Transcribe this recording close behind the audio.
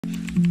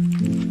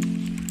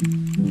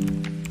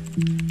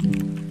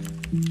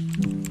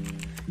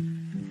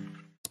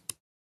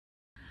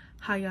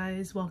Hi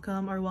guys,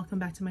 welcome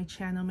back to my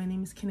channel. My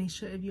name is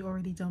Kanisha if you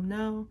already don't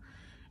know,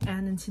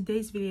 and in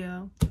today's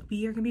video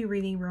we are gonna be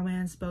reading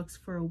romance books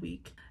for a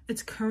week.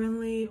 It's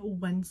currently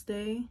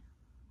Wednesday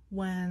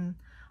when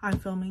I'm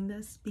filming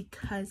this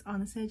because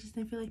honestly I just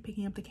didn't feel like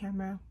picking up the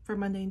camera for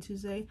Monday and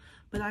Tuesday,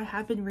 but I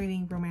have been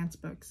reading romance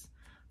books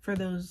for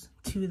those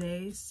 2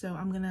 days, so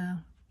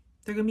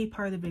they're gonna be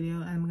part of the video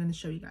and I'm gonna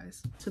show you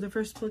guys. So the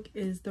first book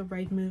is The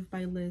Right Move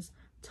by Liz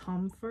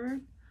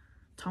Tomford.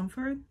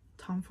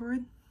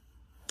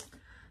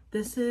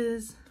 This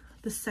is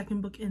the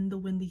second book in the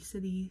Windy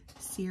City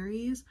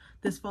series.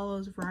 This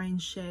follows Ryan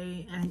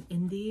Shea and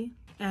Indy,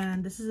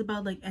 and this is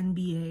about like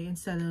NBA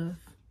instead of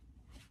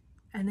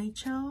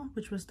NHL,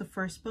 which was the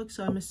first book.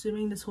 So I'm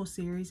assuming this whole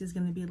series is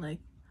going to be like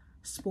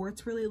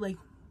sports, really, like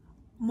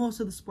most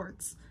of the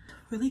sports.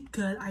 Really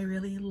good. I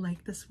really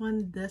like this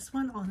one. This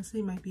one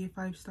honestly might be a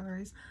 5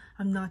 stars.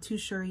 I'm not too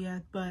sure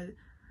yet, but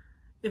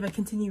if I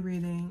continue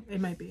reading,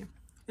 it might be.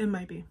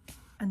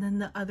 And then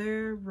the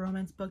other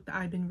romance book that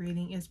I've been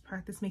reading is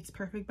Practice Makes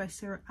Perfect by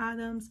Sarah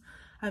Adams.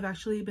 I've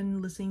actually been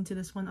listening to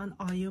this one on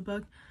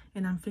audiobook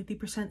and I'm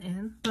 50%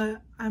 in,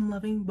 but I'm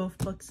loving both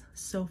books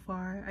so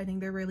far. I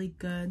think they're really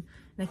good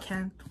and I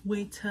can't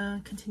wait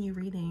to continue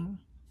reading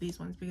these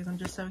ones because I'm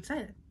just so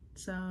excited.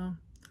 So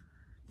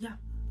yeah.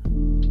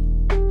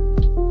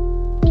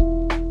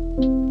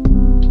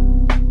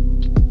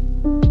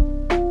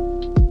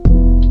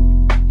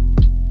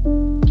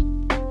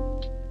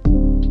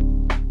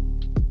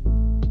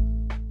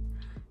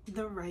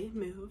 The Right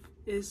Move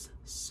is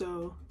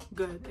so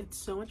good. It's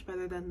so much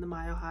better than the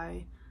Mile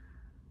High.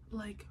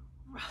 Like,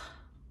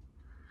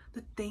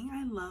 the thing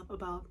I love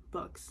about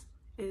books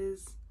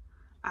is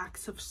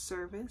acts of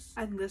service,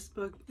 and this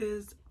book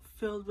is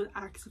filled with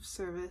acts of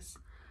service.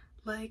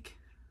 Like,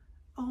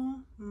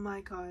 oh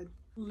my god,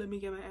 let me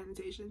get my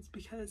annotations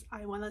because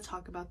I want to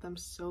talk about them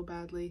so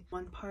badly.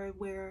 One part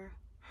where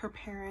her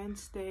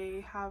parents,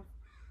 they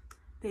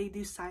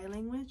do sign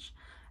language,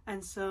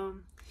 and so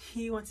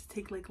he wants to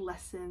take like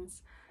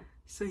lessons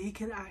so he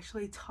can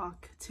actually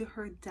talk to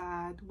her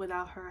dad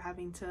without her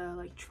having to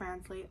like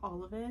translate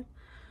all of it,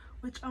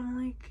 which I'm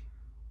like,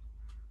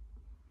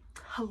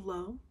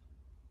 hello?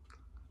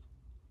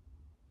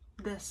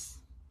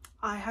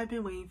 I have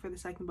been waiting for the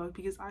second book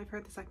because I've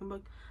heard the second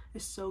book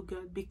is so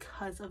good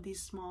because of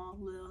these small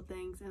little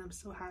things, and I'm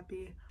so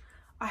happy.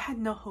 I had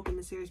no hope in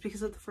the series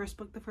because of the first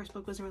book. The first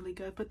book wasn't really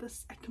good, but the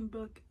second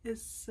book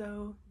is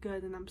so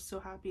good, and I'm so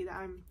happy that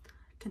I'm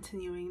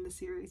continuing the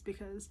series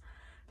because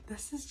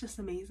this is just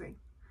amazing.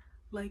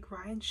 Like,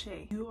 Ryan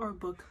Shea, you are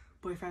book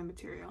boyfriend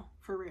material,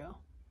 for real.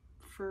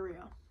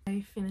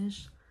 I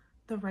finished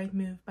The Right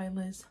Move by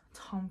Liz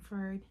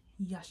Tomford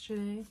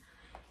yesterday,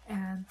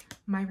 and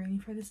my rating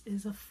for this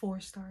is a 4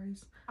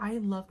 stars. I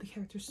love the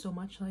characters so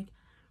much. Like,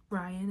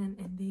 Ryan and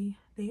Indy,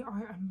 they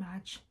are a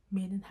match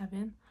made in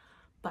heaven,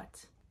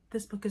 but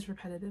this book is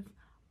repetitive.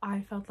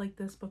 I felt like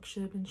this book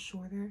should have been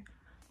shorter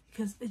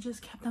because it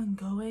just kept on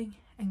going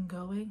and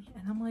going,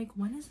 and I'm like,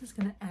 when is this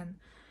gonna end?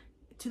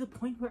 To the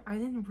point where I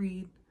didn't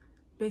read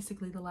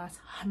basically the last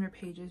 100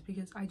 pages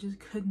because I just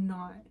could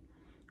not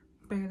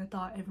bear the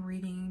thought of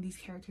reading these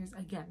characters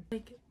again.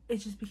 Like, it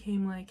just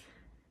became like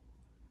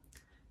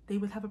they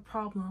would have a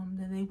problem,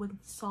 then they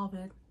would solve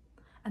it,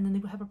 and then they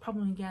would have a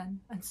problem again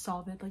and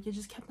solve it. Like, it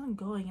just kept on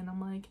going, and I'm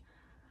like,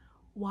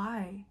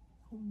 why?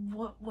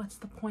 What's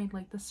the point?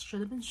 Like, this should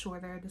have been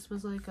shorter. This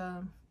was like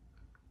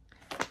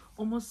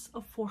almost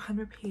a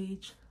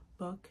 400-page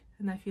book,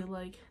 and I feel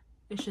like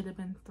it should have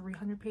been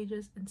 300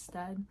 pages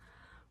instead.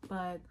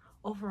 But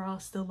overall,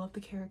 still love the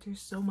characters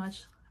so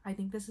much. I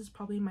think this is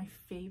probably my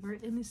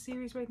favorite in this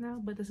series right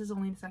now, but this is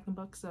only the second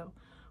book, so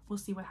we'll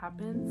see what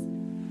happens.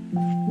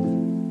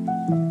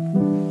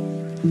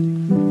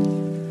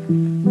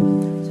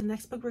 So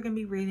next book we're gonna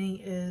be reading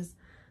is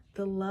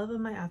The Love of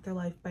My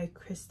Afterlife by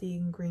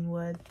Christine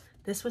Greenwood.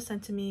 This was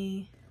sent to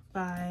me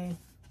by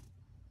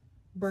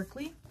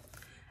Berkeley,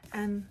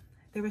 and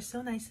they were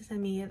so nice to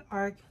send me an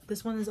ARC.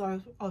 This one is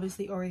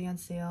obviously already on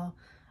sale,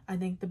 I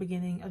think the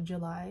beginning of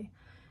July.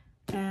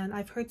 And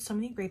I've heard so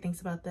many great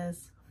things about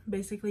this.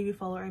 Basically, we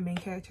follow our main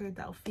character,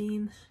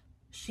 Delphine.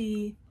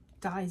 She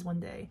dies one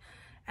day,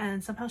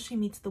 and somehow she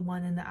meets the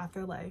one in the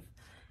afterlife.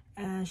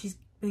 And she's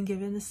been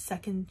given a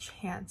second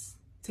chance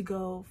to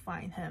go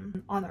find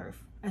him on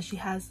Earth. And she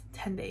has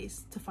 10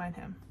 days to find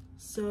him.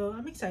 So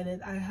I'm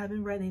excited. I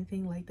haven't read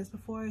anything like this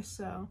before,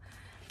 so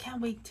can't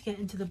wait to get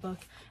into the book.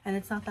 And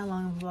it's not that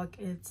long of a book.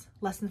 It's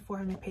less than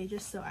 400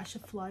 pages, so I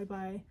should fly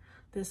by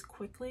this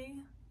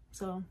quickly.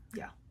 So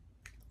yeah,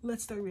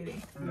 let's start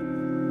reading.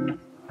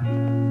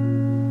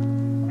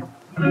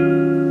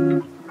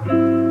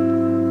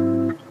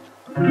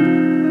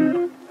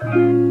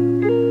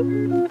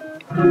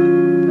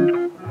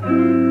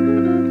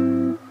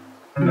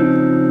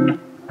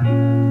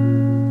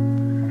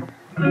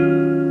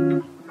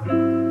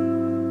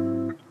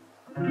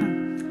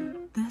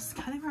 This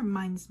kind of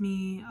reminds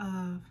me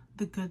of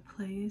The Good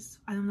Place.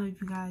 I don't know if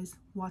you guys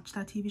watch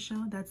that TV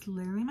show. That's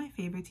literally my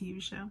favorite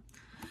TV show.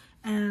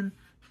 And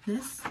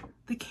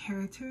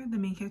the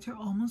main character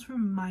almost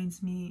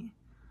reminds me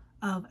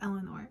of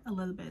Eleanor a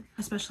little bit,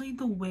 especially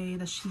the way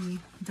that she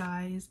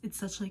dies. It's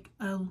such like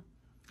a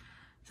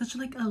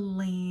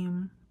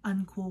lame,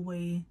 uncool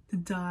way to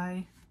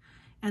die.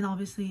 And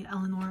obviously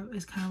Eleanor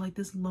is kind of like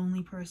this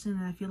lonely person,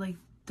 and I feel like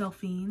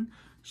Delphine,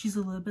 she's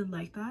a little bit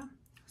like that.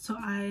 So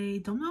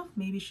I don't know if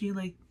maybe she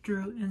like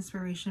drew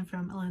inspiration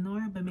from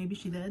Eleanor, but maybe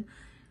she did,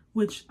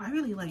 which I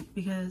really like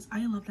because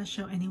I love that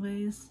show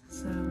anyways.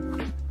 So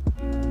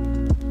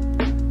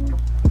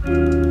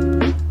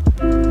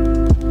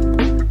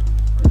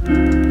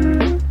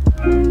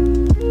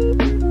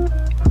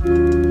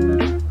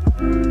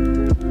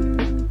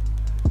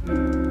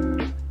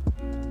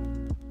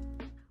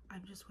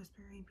I'm just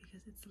whispering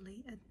because it's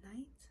late at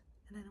night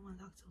and I don't want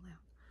to talk so loud.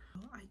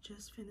 I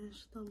just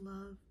finished The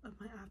Love of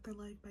My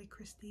Afterlife by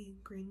Christy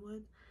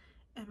Greenwood,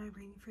 and my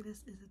rating for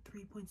this is a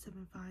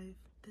 3.75.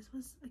 This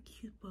was a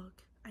cute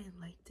book. I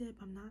liked it,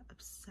 but I'm not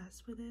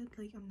obsessed with it.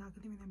 Like, I'm not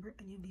gonna remember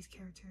any of these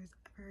characters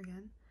ever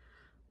again.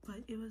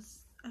 But it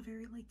was a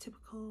very like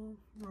typical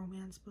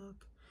romance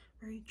book,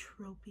 very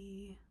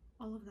tropey,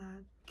 all of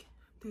that.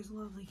 There's a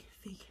lot of like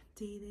fake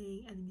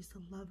dating, enemies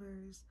to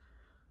lovers,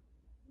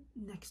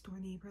 next door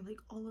neighbor, like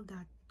all of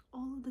that,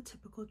 all of the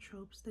typical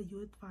tropes that you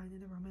would find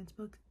in a romance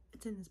book.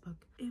 It's in this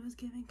book. It was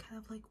giving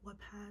kind of like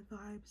Wattpad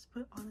vibes,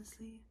 but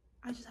honestly,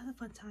 I just had a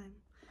fun time.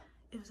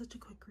 It was such a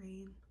quick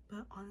read,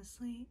 but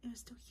honestly, it was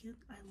still cute.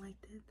 I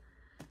liked it.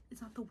 It's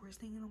not the worst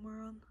thing in the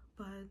world,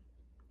 but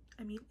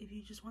I mean, if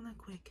you just want a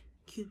quick,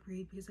 cute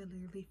read, because I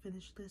literally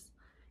finished this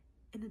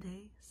in a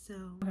day, so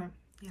okay,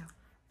 yeah.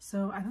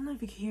 So I don't know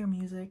if you can hear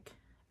music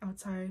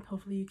outside.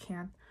 Hopefully you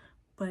can,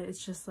 but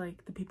it's just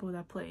like the people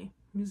that play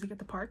music at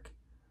the park.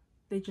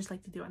 They just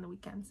like to do it on the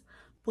weekends.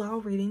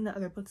 While reading the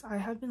other books, I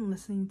have been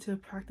listening to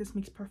Practice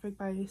Makes Perfect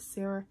by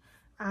Sarah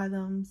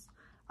Adams.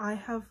 I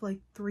have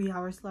like 3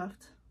 hours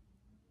left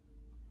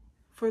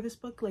for this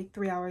book, like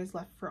 3 hours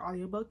left for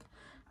audiobook.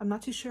 I'm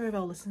not too sure if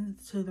I'll listen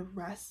to the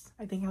rest.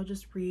 I think I'll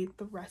just read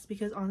the rest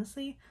because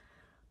honestly,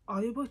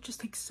 audiobook just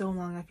takes so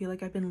long. I feel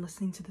like I've been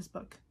listening to this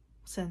book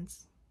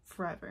since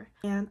forever,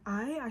 and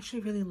I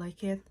actually really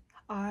like it.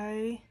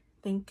 I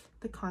think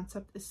the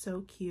concept is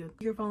so cute.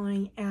 You're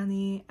following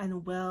Annie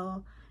and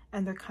Will,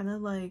 and they're kind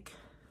of like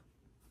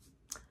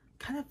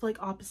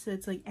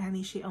opposites. Like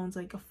Annie, she owns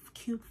like a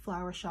cute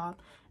flower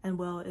shop, and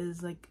Will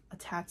is like a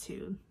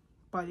tattooed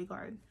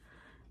bodyguard.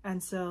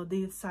 And so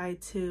they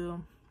decide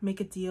to make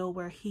a deal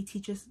where he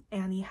teaches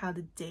Annie how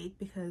to date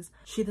because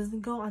she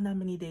doesn't go on that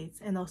many dates,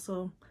 and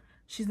also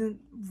she's a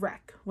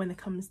wreck when it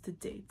comes to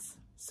dates.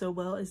 So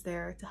Will is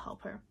there to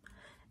help her,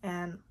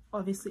 and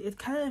obviously it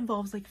kind of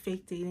involves like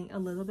fake dating a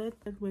little bit,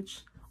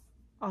 which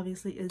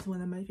obviously is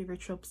one of my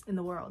favorite tropes in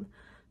the world.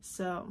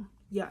 So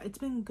yeah, it's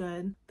been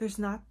good. There's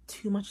not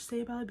too much to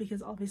say about it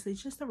because obviously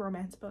it's just a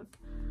romance book.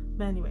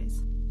 But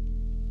anyways,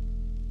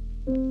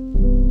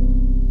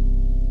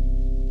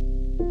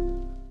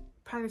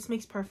 Practice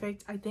Makes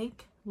Perfect. I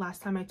think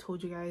last time I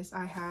told you guys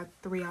I had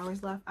 3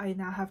 hours left. I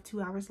now have 2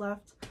 hours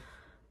left.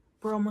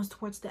 We're almost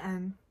towards the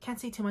end. Can't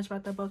say too much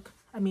about that book.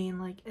 I mean,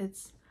 like,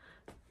 it's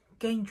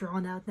getting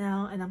drawn out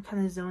now and I'm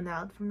kind of zoned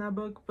out from that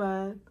book,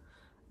 but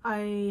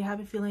I have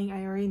a feeling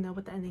I already know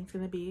what the ending's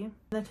gonna be. I'm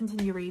gonna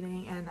continue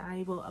reading and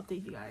I will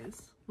update you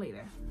guys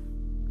later.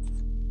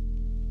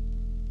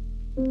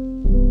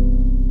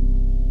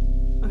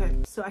 Okay,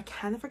 so I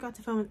kind of forgot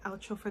to film an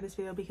outro for this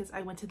video because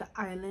I went to the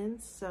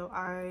islands, so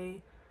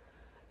I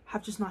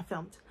have just not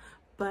filmed.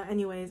 But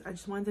anyways, I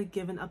just wanted to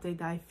give an update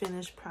that I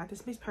finished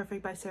Practice Makes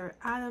Perfect by Sarah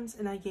Adams,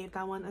 and I gave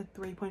that one a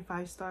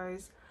 3.5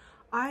 stars.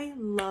 I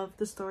loved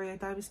the story. I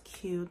thought it was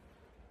cute,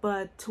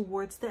 but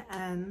towards the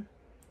end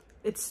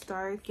it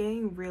started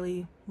getting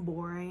really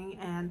boring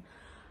and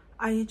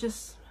I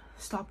just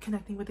stopped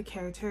connecting with the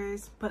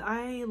characters. But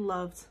I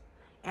loved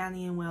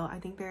Annie and Will. I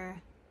think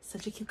they're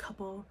such a cute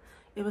couple.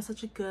 It was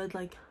such a good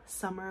like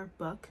summer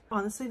book.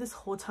 Honestly, this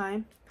whole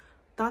time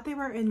thought they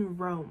were in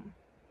Rome,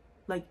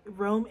 like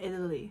Rome,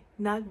 Italy,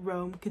 not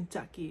Rome,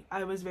 Kentucky.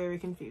 I was very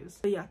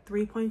confused. But yeah,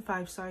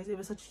 3.5 stars. It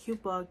was such a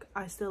cute book.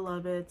 I still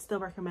love it, still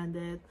recommend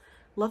it.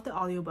 Love the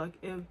audiobook.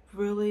 It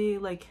really,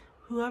 like,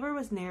 whoever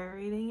was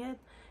narrating it,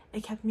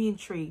 it kept me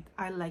intrigued.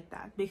 I like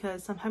that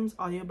because sometimes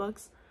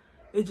audiobooks,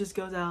 it just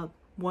goes out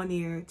one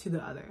ear to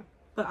the other.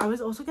 But I was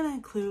also gonna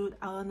include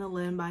Out on a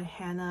Limb by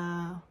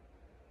Hannah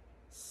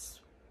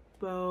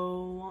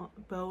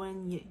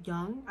Bowen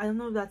Young. I don't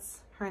know if that's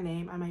her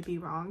name. I might be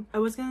wrong. I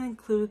was gonna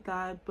include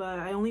that, but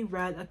I only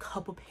read a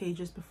couple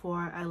pages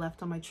before I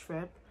left on my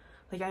trip.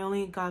 Like, I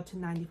only got up to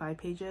 95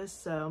 pages,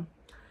 so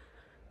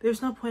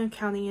there's no point in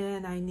counting it,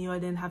 and I knew I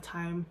didn't have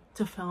time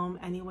to film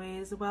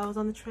anyways while I was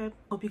on the trip.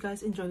 Hope you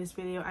guys enjoyed this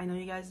video. I know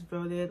you guys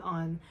voted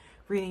on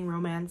reading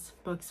romance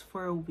books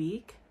for a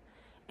week,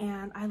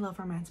 and I love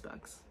romance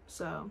books.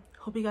 So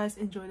hope you guys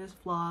enjoy this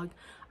vlog.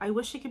 I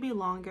wish it could be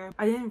longer.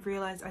 I didn't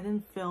realize I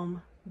didn't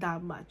film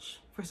that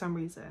much for some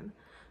reason.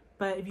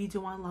 But if you do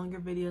want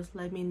longer videos,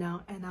 let me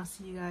know, and I'll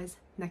see you guys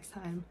next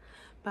time.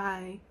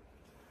 Bye.